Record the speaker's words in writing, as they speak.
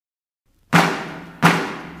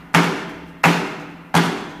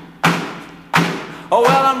Oh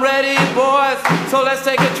well, I'm ready, boys, so let's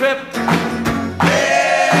take a trip.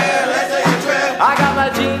 Yeah, let's take a trip. I got my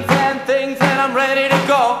jeans and things and I'm ready to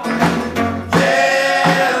go.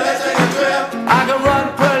 Yeah, let's take a trip. I can run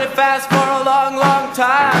pretty fast for a long, long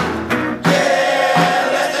time. Yeah,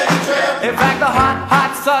 let's take a trip. In fact, the hot,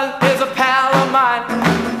 hot sun is a pal of mine.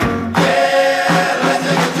 Yeah, let's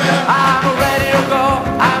take a trip. I'm ready to go.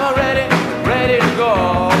 I'm ready, ready to go.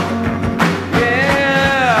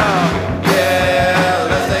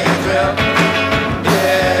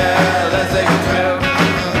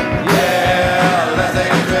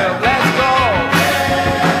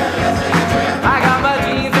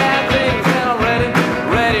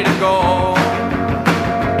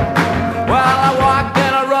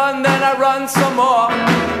 Some more.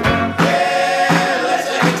 Yeah, let's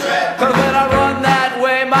take a trip. 'Cause when I run that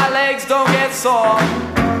way, my legs don't get sore.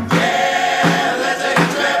 Yeah, let's take a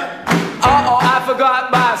trip. Uh-oh, I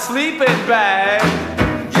forgot my sleeping bag.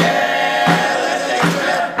 Yeah, let's take a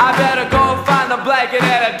trip. I better go find a blanket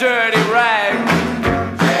and a dirty rag.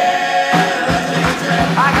 Yeah, let's take a trip.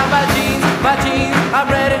 I got my jeans, I'm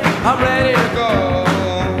ready to go.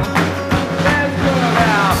 Let's go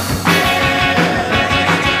now.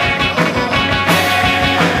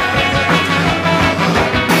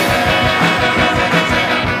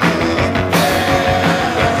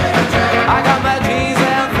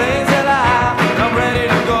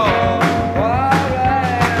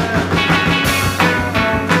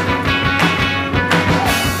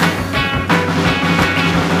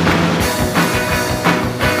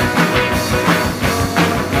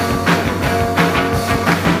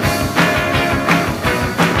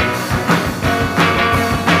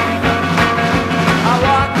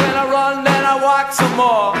 Some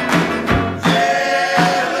more.